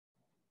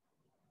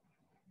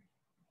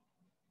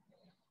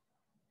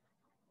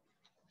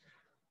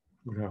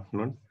Good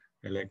afternoon.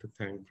 I'd like to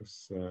thank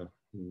Professor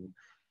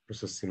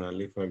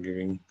Sinali for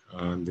giving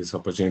this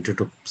opportunity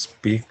to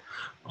speak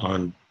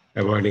on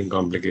avoiding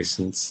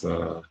complications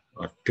or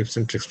tips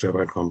and tricks to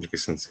avoid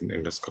complications in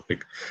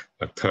endoscopic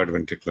third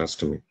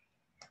ventriculostomy.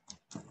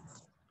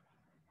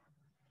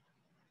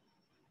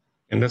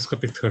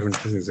 Endoscopic third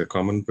ventriculostomy is a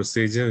common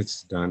procedure which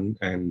is done,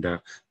 and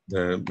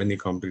the many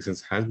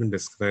complications has been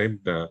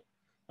described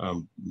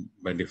um,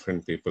 by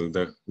different people.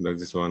 That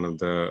is one of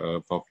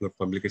the popular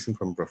publication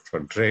from Professor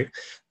Drake.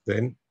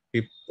 Then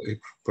he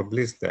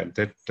published that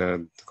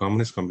the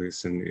commonest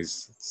complication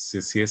is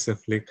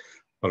CSF leak,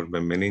 followed by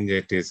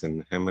meningitis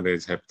and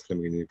hemorrhage,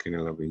 hypothalamic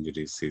cranial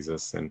injuries,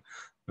 seizures, and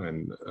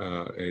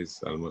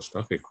is almost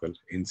of equal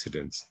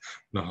incidence.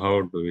 Now,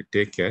 how do we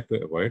take care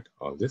to avoid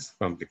all these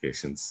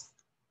complications?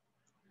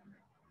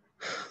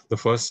 The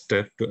first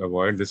step to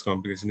avoid this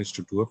complication is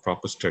to do a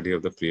proper study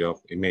of the pre-op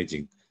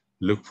imaging.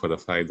 Look for the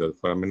size of the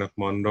foramen of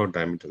Monro,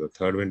 diameter of the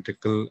third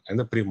ventricle, and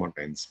the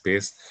premontine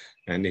space.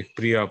 And if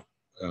pre-op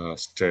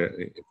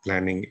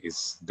planning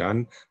is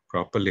done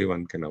properly,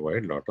 one can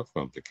avoid a lot of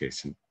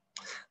complication.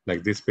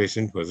 Like this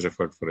patient was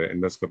referred for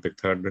an endoscopic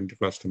third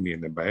ventriculostomy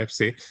and a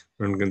biopsy,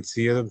 one can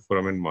see that the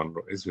foramen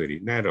Monro is very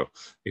narrow.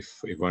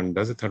 If one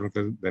does a third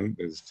ventricle, then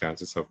there's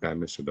chances of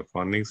damage to the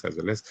fornix as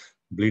well as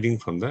bleeding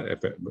from the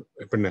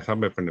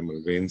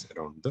subependymal veins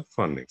around the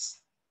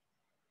fornix.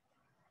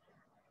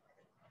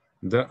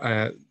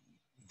 The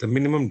the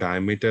minimum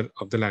diameter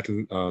of the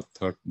lateral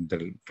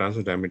the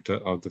transverse diameter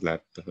of the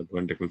lateral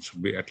ventricle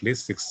should be at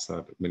least 6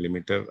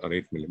 millimeter or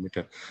 8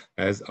 millimeter,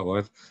 as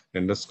our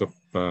endoscope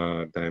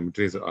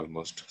diameter is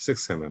almost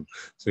 6 mm.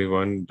 So if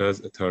one does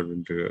a third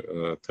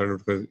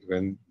ventricle,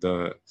 when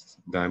the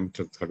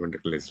diameter of the third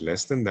ventricle is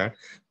less than that,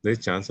 there is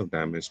chance of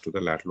damage to the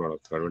lateral wall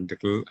of third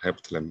ventricle,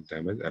 hypothalamic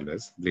damage, as well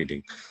as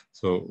bleeding.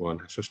 So one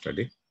has to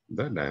study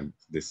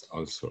this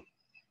also.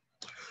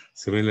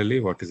 Similarly,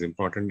 what is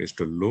important is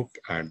to look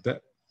at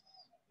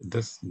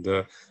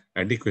the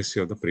adequacy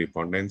of the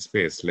prepontine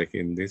space. Like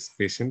in this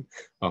patient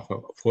of a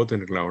fourth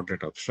ventricular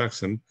outlet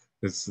obstruction,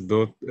 this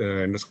though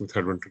endoscopic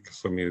third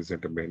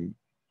ventriculostomy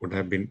would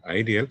have been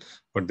ideal,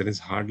 but there is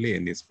hardly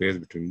any space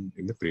between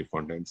in the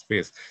prepontine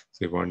space.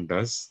 So if one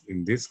does,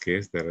 in this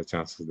case, there are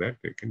chances that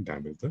it can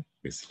damage the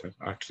basilar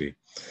artery.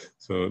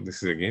 So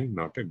this is again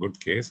not a good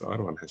case,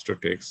 or one has to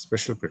take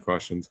special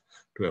precautions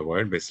to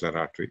avoid basilar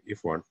artery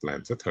if one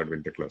plans a third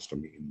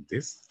ventriculostomy in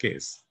this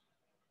case.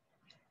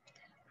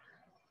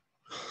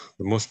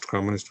 The most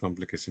commonest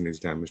complication is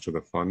damage to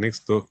the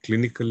fornix, though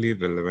clinically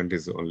relevant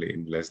is only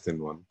in less than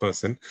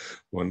 1%.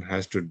 One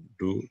has to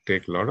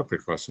take a lot of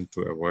precautions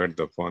to avoid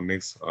the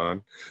fornix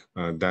or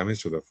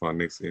damage to the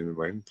fornix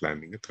when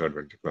planning a third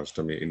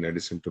ventriculostomy. In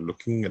addition to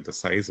looking at the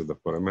size of the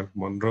foramen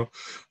Monro,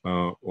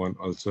 one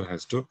also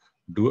has to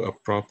do a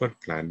proper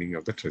planning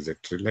of the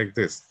trajectory like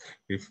this.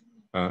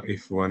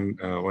 If one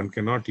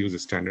cannot use a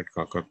standard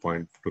Cocker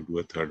point to do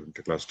a third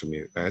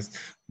ventriculostomy, as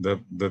the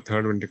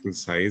third ventricle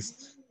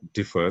size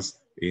differs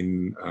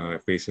in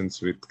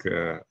patients with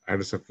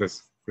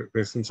hydrocephalus.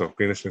 Patients of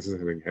cranial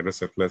having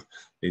hydrocephalus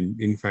in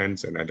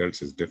infants and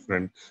adults is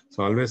different.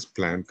 So always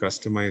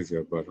customize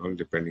your burr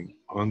depending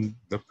on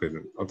the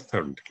presence of the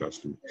third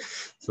ventriculostomy.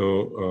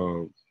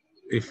 So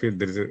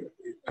there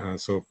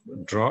is so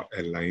draw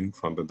a line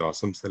from the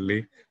dorsum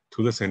sellae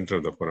to the center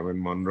of the foramen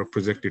Monro,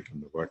 project it on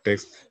the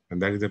vertex,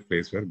 and that is the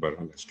place where burr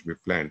has to be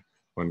planned.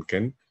 One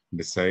can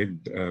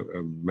decide,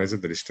 measure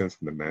the distance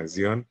from the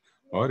nasion,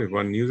 or if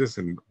one uses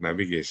in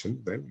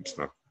navigation, then it's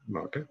not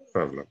a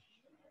problem.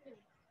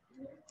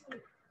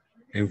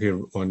 And if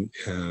one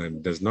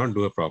does not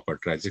do a proper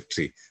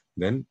trajectory,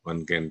 then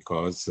one can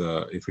cause,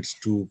 if it's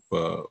too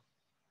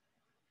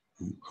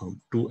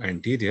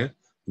anterior,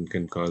 it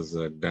can cause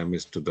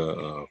damage to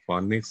the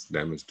fornix,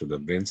 damage to the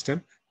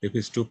brainstem. If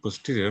it's too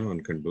posterior,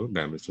 one can do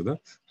damage to the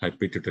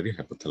pituitary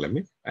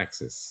hypothalamic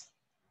axis.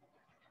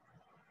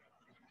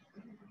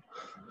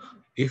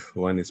 If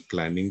one is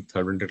planning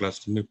third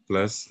ventriculostomy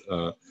plus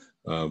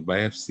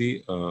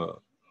biopsy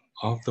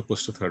of the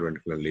posterior third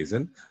ventricular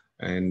lesion,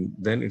 and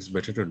then it's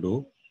better to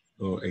do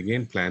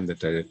again plan the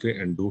trajectory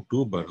and do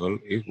 2 burr hole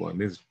if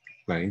one is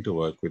planning to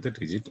work with a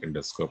rigid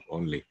endoscope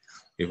only.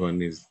 If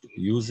one is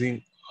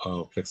using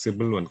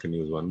flexible, one can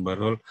use 1 burr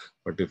hole,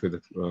 but if with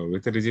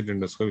a rigid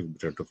endoscope,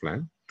 it's better to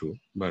plan 2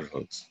 burr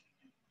holes,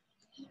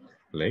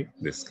 like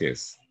this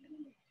case.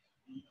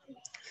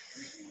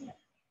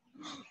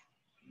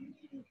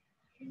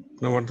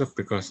 Now, what are the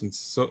precautions?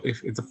 So,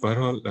 if the burr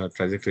hole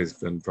trajectory is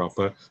done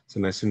proper,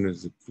 so as soon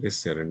as you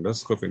place your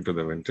endoscope into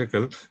the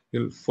ventricle,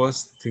 you'll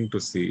first thing to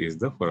see is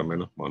the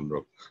foramen of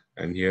Monro.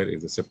 And here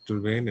is the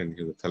septal vein, and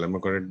here the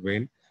thalamochoroid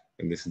vein,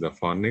 and this is the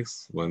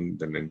fornix. One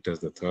then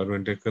enters the third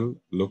ventricle.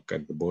 Look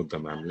at both the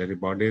mammillary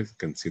bodies. You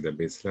can see the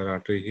basilar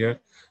artery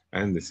here,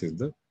 and this is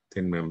the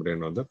thin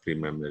membrane or the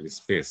premammillary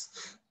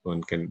space.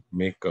 One can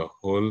make a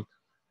hole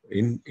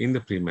in the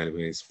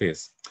premammillary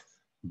space.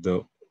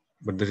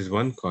 But there is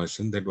one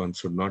caution that one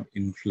should not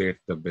inflate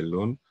the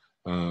balloon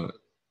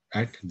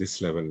at this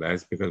level,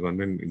 as because when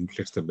one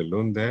inflates the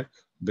balloon there,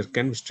 there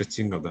can be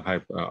stretching of the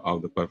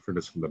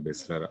perforatus from the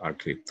basilar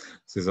artery.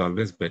 So it's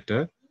always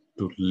better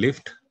to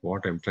lift.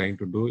 What I'm trying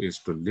to do is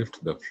to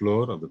lift the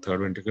floor of the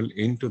third ventricle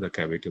into the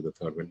cavity of the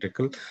third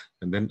ventricle,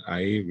 and then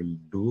I will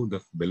do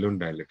the balloon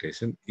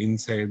dilatation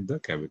inside the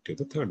cavity of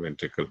the third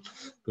ventricle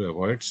to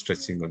avoid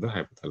stretching of the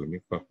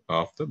hypothalamic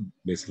of the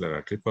basilar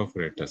artery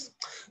perforatus.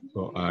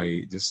 So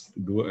I just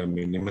do a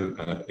minimal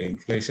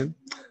inflation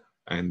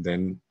and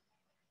then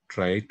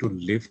try to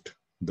lift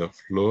the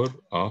floor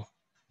of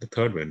the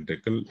third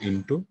ventricle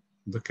into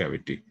the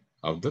cavity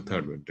of the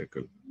third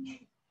ventricle.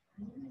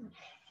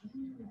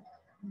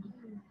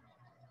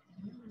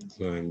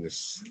 So I'm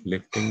just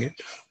lifting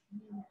it.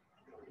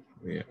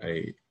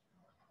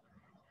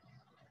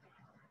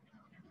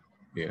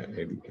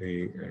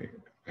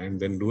 And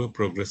then do a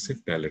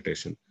progressive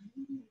dilatation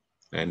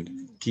and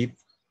keep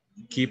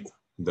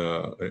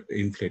the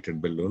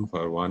inflated balloon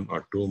for 1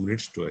 or 2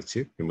 minutes to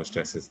achieve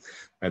hemostasis.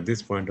 At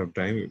this point of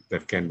time,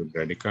 there can be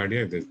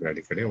bradycardia. If there's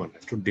bradycardia, one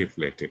has to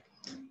deflate it.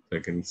 So I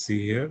can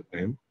see here,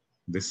 I'm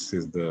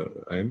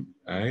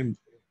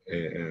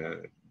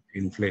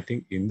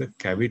inflating in the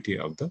cavity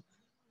of the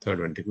third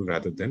ventricle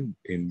rather than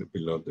in the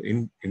below the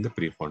in the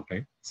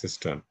prefrontal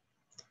cistern.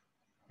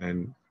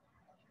 And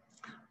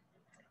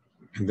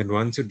then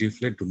once you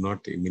deflate, do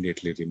not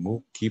immediately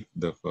remove. Keep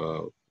the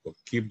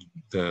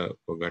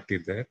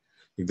Bugatti there.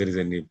 If there is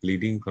any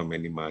bleeding from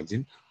any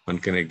margin, one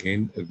can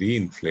again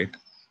re-inflate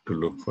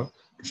to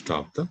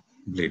stop the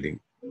bleeding.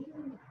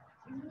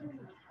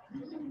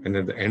 And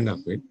at the end of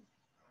it,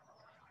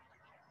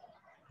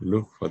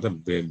 look for the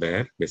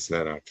bare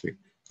basilar artery.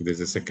 If there is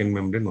a second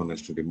membrane, one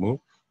has to remove,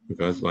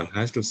 because one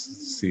has to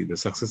see the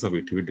success of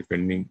ETV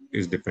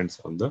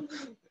depends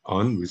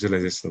on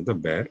visualization of the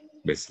bare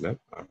basilar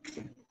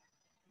artery.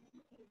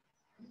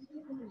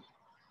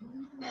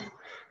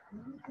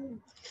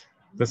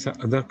 The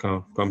other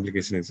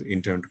complication is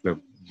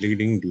interventricular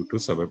bleeding due to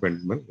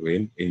subependymal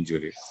vein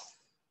injury.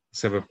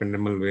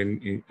 Subependymal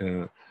vein,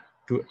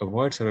 to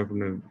avoid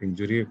subependymal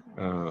injury,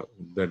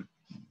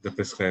 the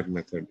prescribed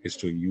method is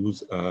to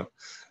use a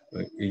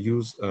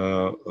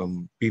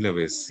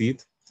peel-away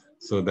sheath,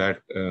 so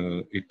that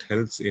it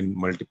helps in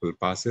multiple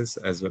passes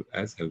as well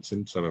as helps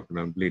in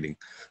subependymal bleeding.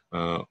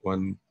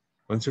 One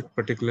should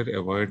particularly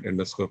avoid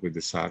endoscope with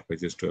the sharp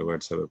edges to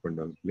avoid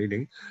subependymal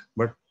bleeding,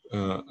 but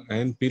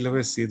and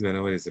peel-away sheath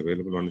whenever is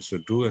available, one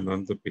should do, and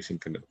none the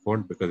patient can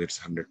afford because it's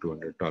 $100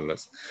 to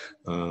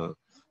 $200.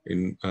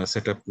 In a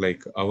setup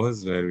like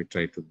ours, where we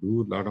try to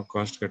do a lot of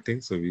cost cutting,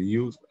 so we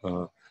use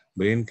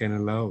brain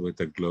cannula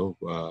with a glove,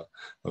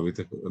 with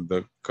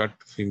the cut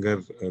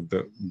finger,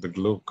 the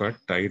glove cut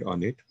tied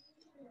on it,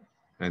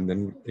 and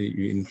then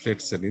you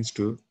inflate syringe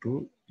to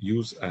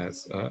use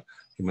as a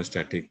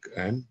hemostatic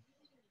and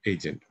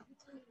agent,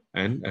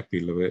 and a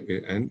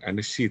peel-away and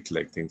a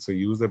sheath-like thing. So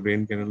use the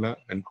brain cannula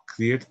and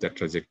create that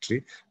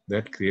trajectory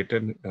that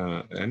created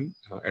an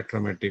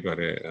atraumatic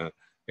or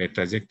a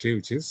trajectory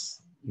which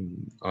is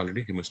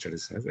already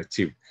hemostasis has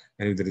achieved.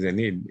 And if there is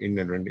any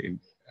inadvertent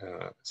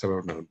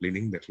subarachnoid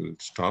bleeding, that will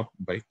stop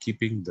by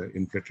keeping the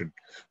inflated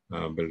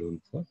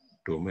balloon for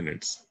 2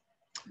 minutes.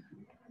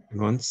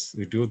 And once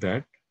we do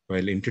that,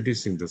 while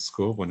introducing the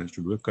scope, one has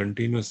to do a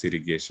continuous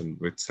irrigation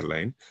with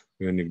saline.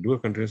 When you do a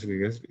continuous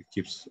irrigation, it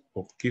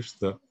keeps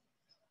the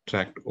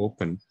tract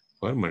open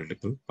for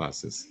multiple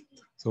passes.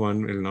 So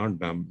one will not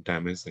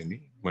damage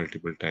any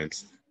multiple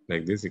times.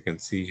 Like this, you can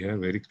see here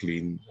very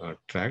clean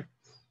tract.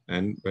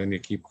 And when you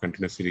keep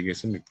continuous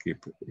irrigation, it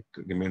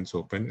remains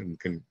open and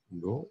can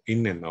go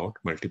in and out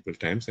multiple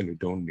times, and you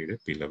don't need a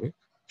peel-away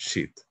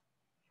sheath.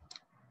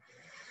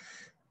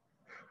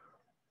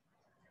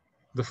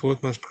 The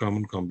fourth most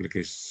common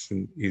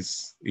complication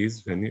is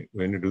when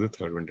you do the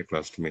third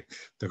ventriculostomy.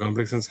 The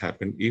complications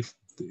happen if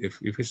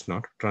it's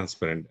not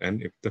transparent,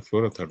 and if the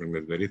floor of third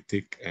ventricle is very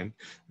thick and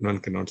one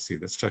cannot see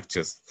the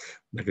structures.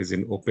 That is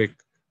in opaque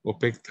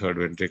third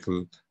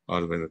ventricle,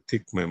 or when a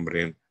thick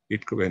membrane.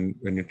 When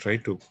you try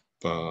to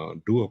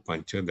do a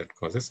puncture, that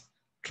causes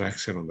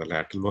traction on the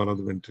lateral wall of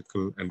the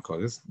ventricle and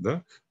causes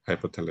the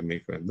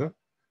hypothalamic and the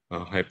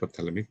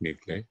hypothalamic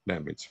nuclei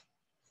damage.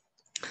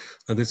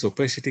 Now, this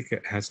opacity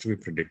has to be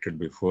predicted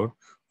before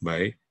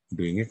by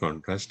doing a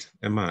contrast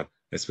MR,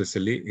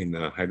 especially in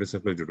a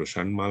hydrocephalus due to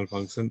shunt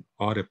malfunction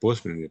or a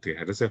post-meningeal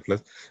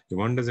hydrocephalus. If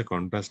one does a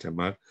contrast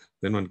MR,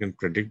 then one can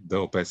predict the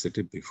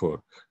opacity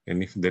before.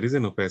 And if there is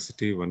an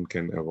opacity, one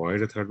can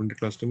avoid a third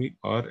ventriculostomy,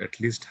 or at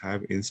least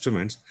have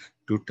instruments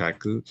to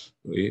tackle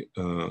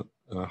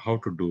how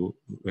to do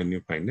when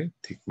you find a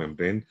thick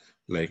membrane,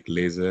 like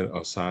laser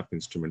or sharp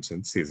instruments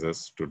and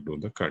scissors to do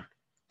the cut.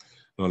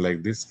 Now,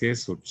 like this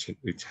case,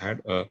 which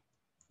had a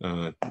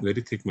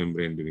very thick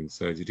membrane during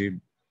surgery,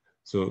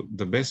 so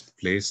the best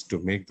place to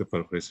make the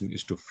perforation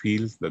is to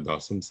feel the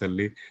dorsum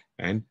celli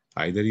and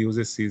either use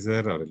a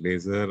scissor or a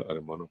laser or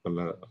a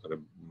monopolar or a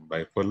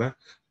bipolar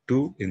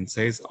to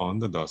incise on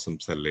the dorsum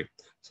celli,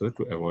 so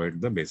to avoid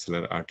the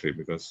basilar artery,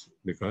 because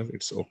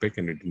it's opaque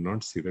and you do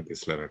not see the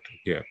basilar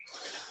artery here.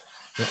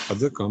 The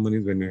other common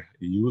is when you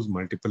use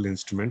multiple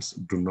instruments,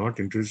 do not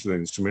introduce the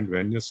instrument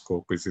when your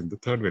scope is in the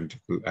third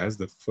ventricle, as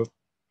the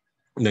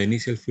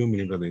initial few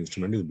minutes of the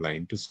instrument is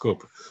blind to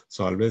scope.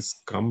 So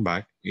always come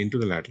back into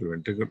the lateral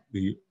ventricle.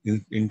 You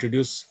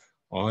introduce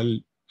all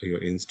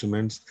your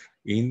instruments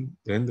in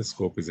when the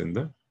scope is in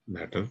the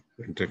lateral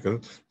ventricle,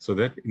 so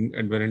that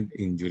inadvertent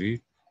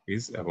injury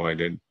is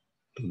avoided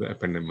to the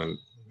ependymal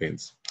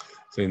veins.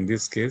 So in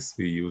this case,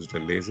 we used a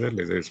laser.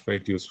 Laser is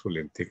quite useful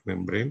in thick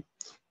membrane.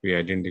 We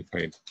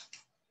identified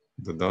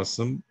the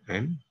dorsum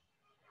and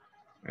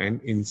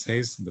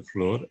incise the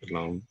floor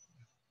along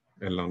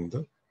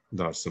the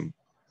dorsum.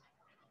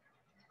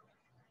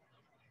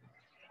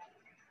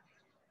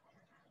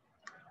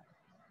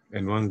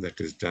 And once that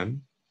is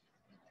done,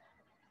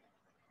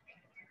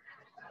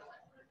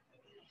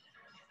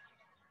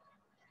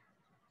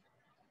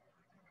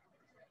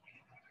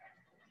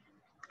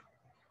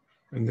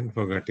 and then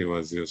Fogarty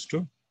was used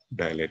to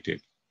dilate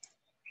it.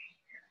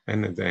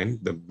 And at the end,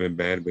 the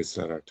bare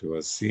basilar artery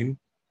was seen,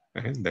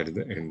 and that is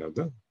the end of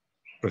the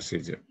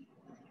procedure.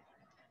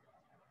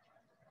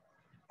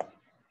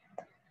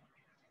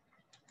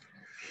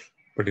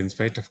 But in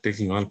spite of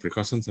taking all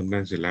precautions,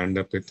 sometimes we land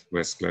up with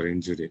vascular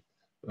injury.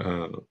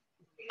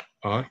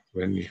 Or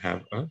when we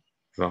have a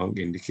wrong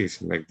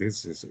indication like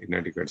this, is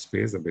inadequate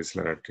space, the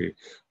basilar artery,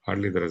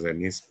 hardly there is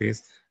any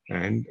space.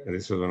 And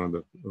this was one of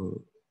the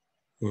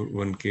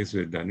one case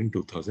we done in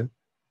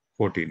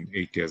 2014,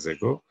 8 years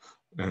ago.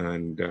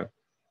 And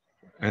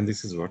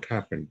this is what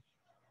happened.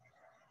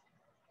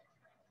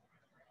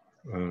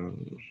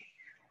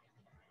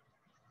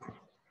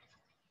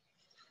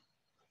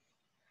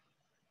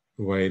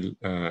 While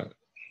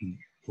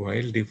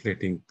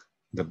deflating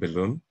the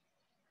balloon,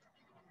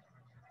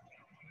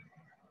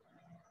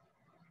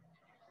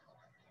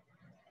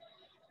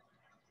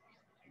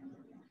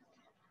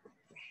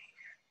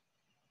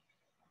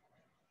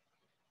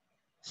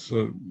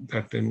 so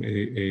that time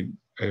I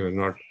was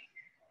not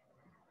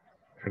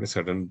had a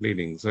sudden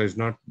bleeding. So it's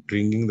not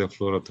bringing the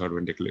flow of third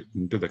ventricle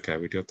into the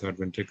cavity of third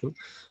ventricle.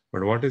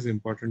 But what is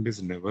important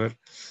is never,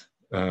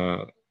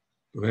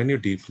 when you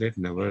deflate,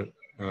 never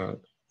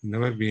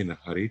be in a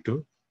hurry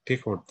to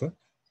take out the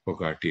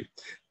Fogarty.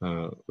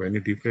 When you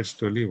deflate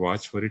slowly,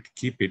 watch for it,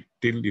 keep it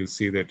till you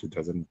see that it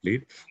doesn't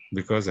bleed,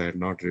 because I had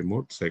not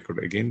removed, so I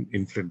could again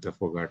inflate the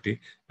Fogarty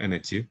and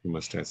achieve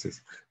hemostasis.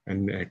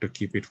 And I had to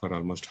keep it for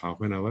almost half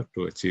an hour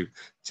to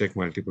check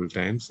multiple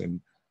times.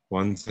 And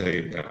once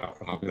after half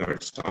an hour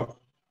it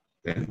stopped,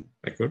 then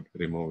I could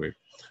remove it.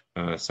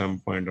 Some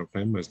point of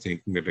time I was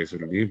thinking that I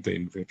should leave the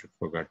inflated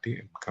Fogarty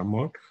and come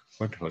out,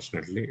 but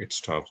fortunately it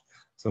stops.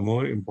 So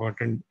more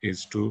important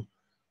is to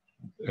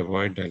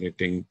avoid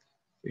dilating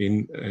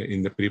in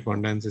the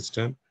preponderant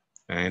system,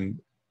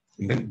 and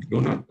then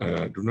do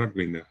not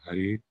be in a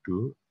hurry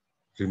to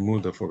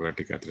remove the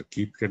Fogarty catheter.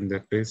 Keep it in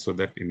that place, so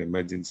that in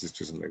emergency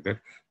situation like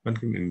that, one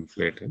can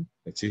inflate and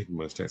achieve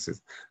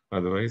hemostasis.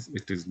 Otherwise,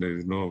 there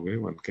is no way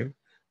one can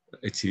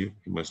achieve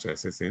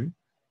hemostasis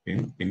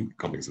in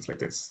complications like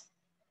this.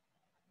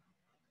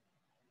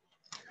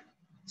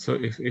 So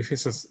if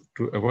it's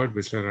to avoid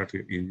basilar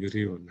artery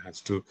injury, one has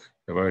to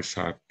avoid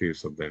sharp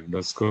tips of the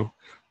endoscope,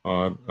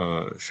 or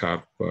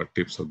sharp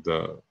tips of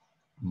the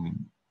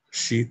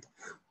sheath,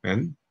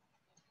 and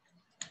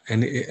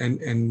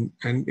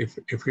if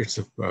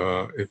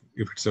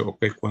it's a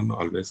opaque one,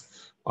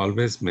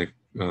 always make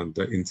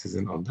the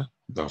incision on the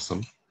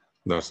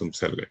dorsum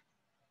cell.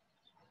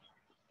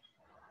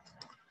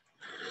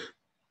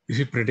 If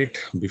you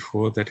predict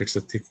before that it's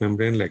a thick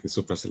membrane like a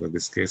supracellular,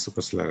 this case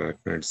supracellular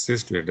arachnoid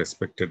cyst,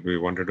 we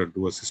wanted to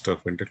do a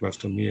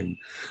cystoventriculostomy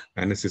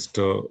and a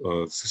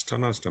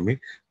cystonostomy,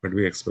 but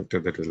we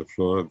expected that the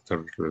floor of the third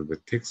ventricle will be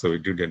thick, so we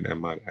did an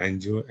MR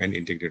angio and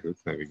integrated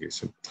with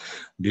navigation.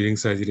 During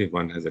surgery, if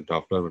one has a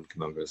Doppler, one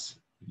can always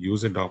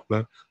use a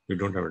Doppler. We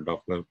don't have a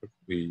Doppler, but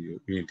we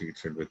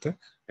integrated with the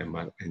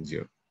MR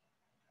angio.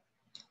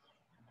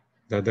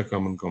 The other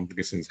common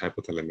complication is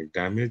hypothalamic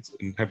damage.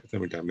 And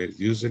hypothalamic damage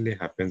usually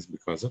happens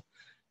because of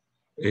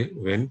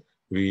when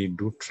we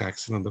do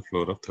traction on the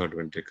floor of third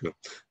ventricle.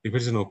 If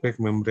it's an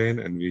opaque membrane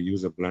and we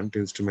use a blunt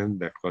instrument,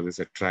 that causes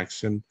a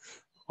traction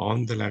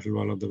on the lateral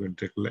wall of the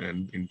ventricle,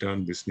 and in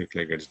turn this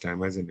nuclei gets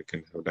damaged, and you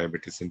can have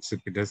diabetes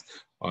insipidus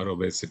or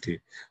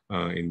obesity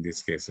in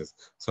these cases.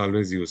 So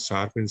always use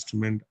sharp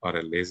instrument or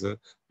a laser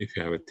if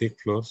you have a thick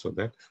floor, so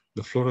that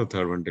the floor of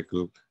third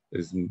ventricle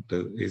is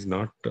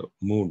not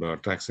moved, or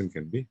traction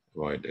can be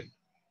avoided.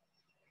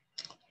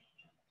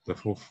 The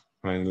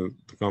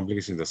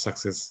complication is the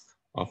success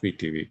of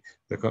ETV.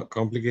 The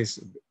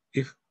complication,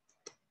 if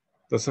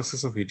the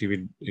success of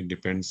ETV, it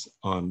depends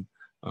on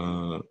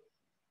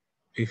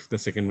if the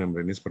second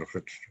membrane is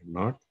perforated or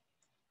not,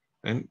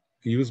 and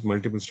use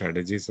multiple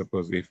strategies.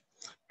 Suppose if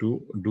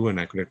to do an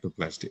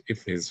aculectoplasty,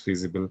 if it is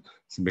feasible,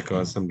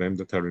 because sometimes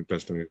the third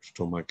ventricular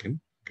stoma can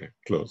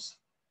close.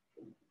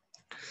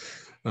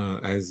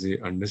 As we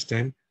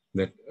understand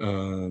that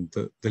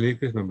the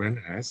leafless membrane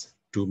has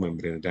two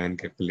membranes,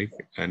 diencephalic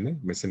and a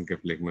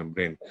mesencephalic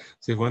membrane.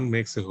 So if one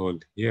makes a hole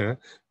here,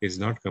 it's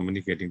not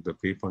communicating to the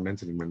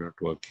preponderance, it may not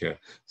work here.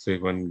 So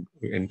if one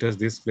enters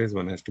this place,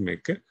 one has to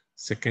make a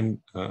second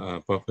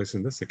purpose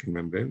in the second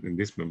membrane, in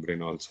this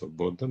membrane also,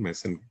 both the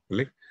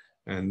mesencephalic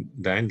and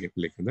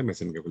diencephalic in the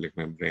mesencephalic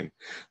membrane,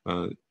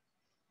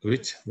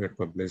 which were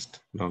published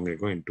long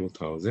ago in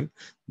 2000,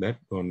 that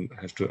one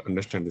has to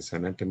understand this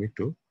anatomy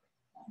to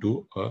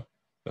do a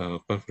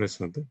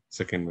perforation of the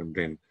second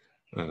membrane,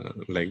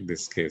 like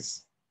this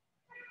case.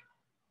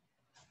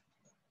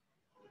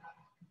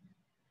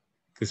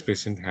 This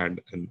patient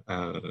had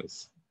a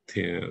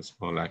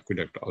small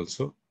aqueduct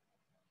also.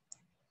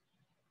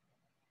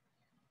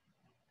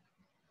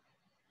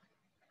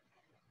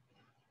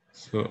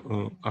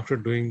 So after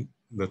doing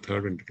the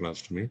third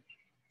ventriculostomy,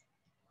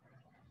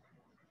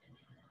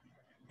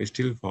 we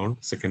still found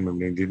second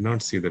membrane, did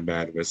not see the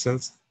bare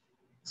vessels.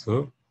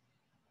 So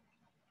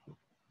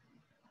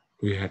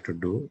we had to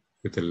do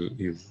with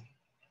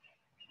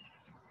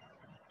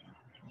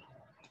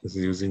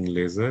using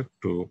laser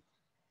to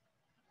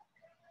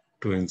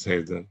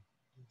inside the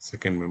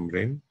second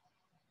membrane.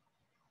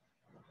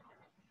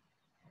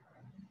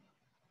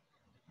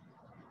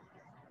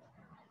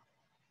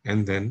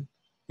 And then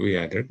we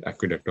added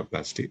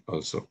aqueductoplasty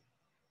also.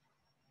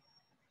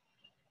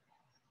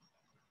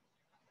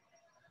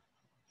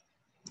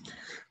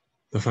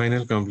 The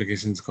final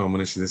complication is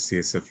combination is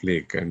CSF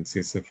leak, and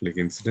CSF leak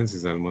incidence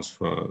is almost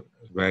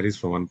varies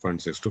from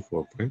 1.6 to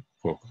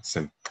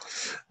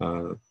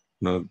 4.4%.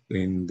 Now,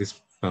 in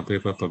this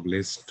paper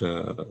published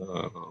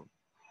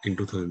in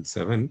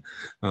 2007,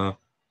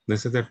 they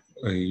said that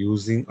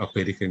using a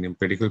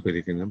pedicle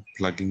pericranium,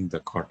 plugging the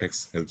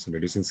cortex helps in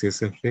reducing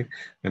CSF leak,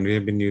 and we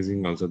have been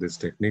using also this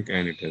technique,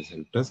 and it has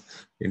helped us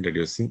in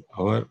reducing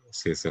our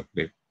CSF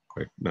leak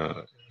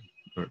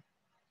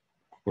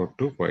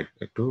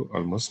to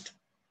almost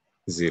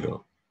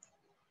zero.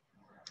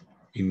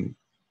 In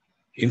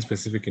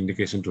specific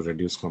indication to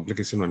reduce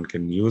complication, one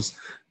can use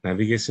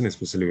navigation,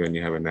 especially when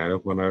you have a narrow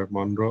polar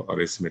monro or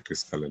asymmetric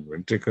skull and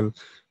ventricle,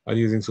 or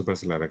using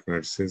supracellular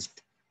arachnoid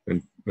cyst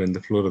when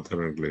the floor of the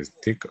ventricle is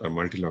thick, or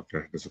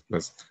multilocular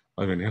hydrocephalus,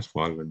 or when you have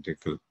small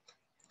ventricle.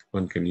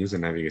 One can use a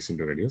navigation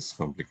to reduce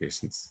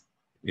complications.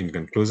 In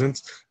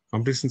conclusions,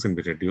 complications can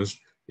be reduced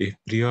if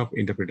pre-op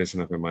interpretation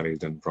of MRI is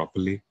done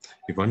properly,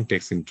 if one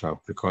takes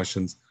intra-op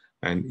precautions,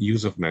 and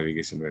use of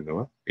navigation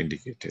whenever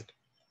indicated.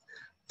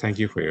 Thank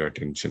you for your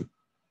attention.